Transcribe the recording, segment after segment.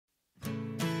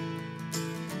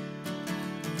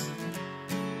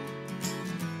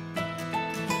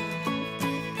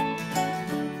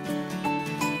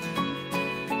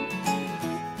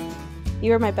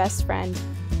You are my best friend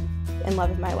and love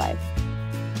of my life.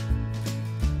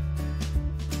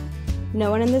 No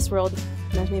one in this world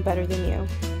knows me better than you.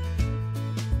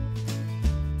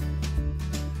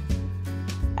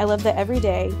 I love that every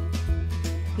day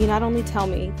you not only tell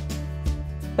me,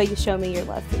 but you show me your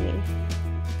love for me.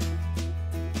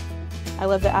 I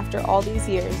love that after all these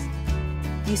years,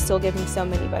 you still give me so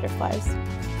many butterflies.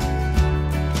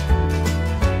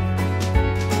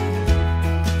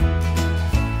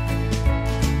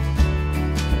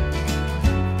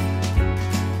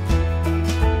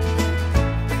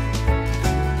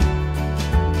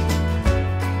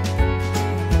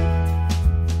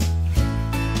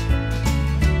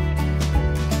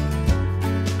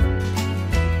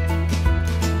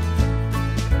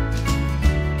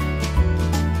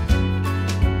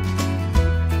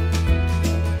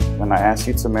 When I asked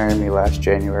you to marry me last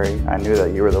January, I knew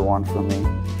that you were the one for me.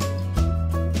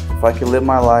 If I could live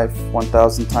my life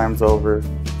 1,000 times over,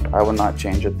 I would not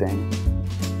change a thing.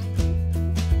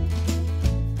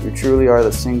 You truly are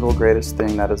the single greatest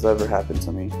thing that has ever happened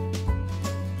to me.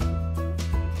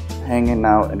 Hanging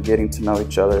out and getting to know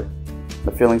each other,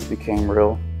 the feelings became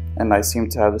real, and I seem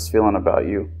to have this feeling about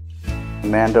you.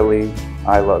 Amanda Lee,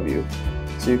 I love you.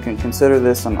 So you can consider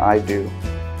this an I do.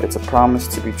 It's a promise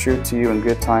to be true to you in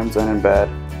good times and in bad,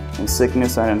 in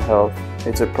sickness and in health.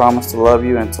 It's a promise to love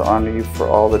you and to honor you for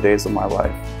all the days of my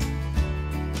life.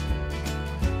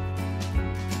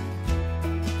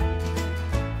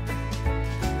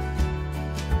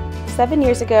 "7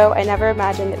 years ago, I never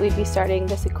imagined that we'd be starting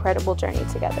this incredible journey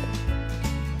together.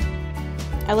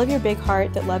 I love your big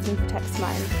heart that loves and protects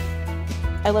mine.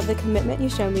 I love the commitment you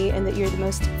show me and that you're the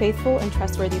most faithful and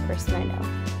trustworthy person I know.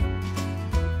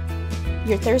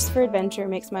 Your thirst for adventure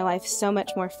makes my life so much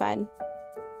more fun.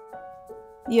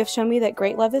 You have shown me that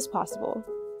great love is possible.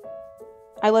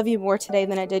 I love you more today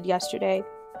than I did yesterday,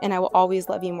 and I will always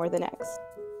love you more the next.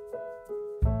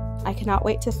 I cannot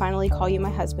wait to finally call you my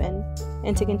husband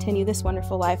and to continue this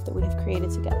wonderful life that we have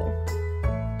created together.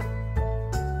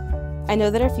 I know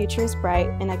that our future is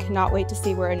bright, and I cannot wait to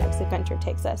see where our next adventure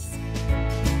takes us."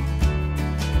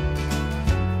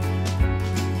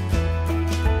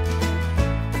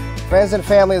 Friends and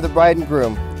family of the bride and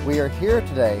groom, we are here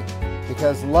today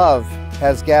because love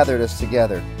has gathered us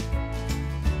together.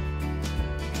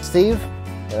 Steve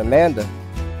and Amanda,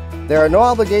 there are no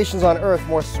obligations on earth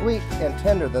more sweet and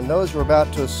tender than those we're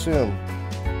about to assume.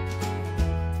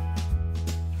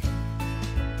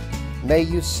 May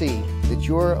you see that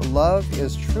your love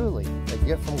is truly a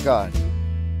gift from God.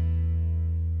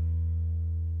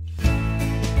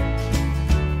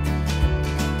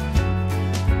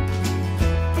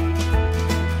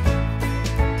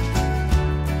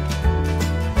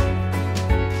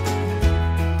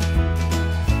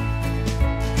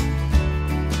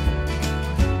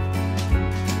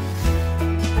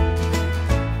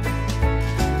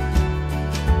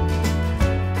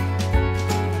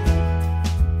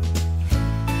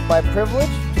 My privilege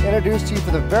to introduce to you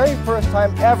for the very first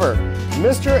time ever,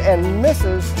 Mr. and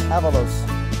Mrs. Avalos.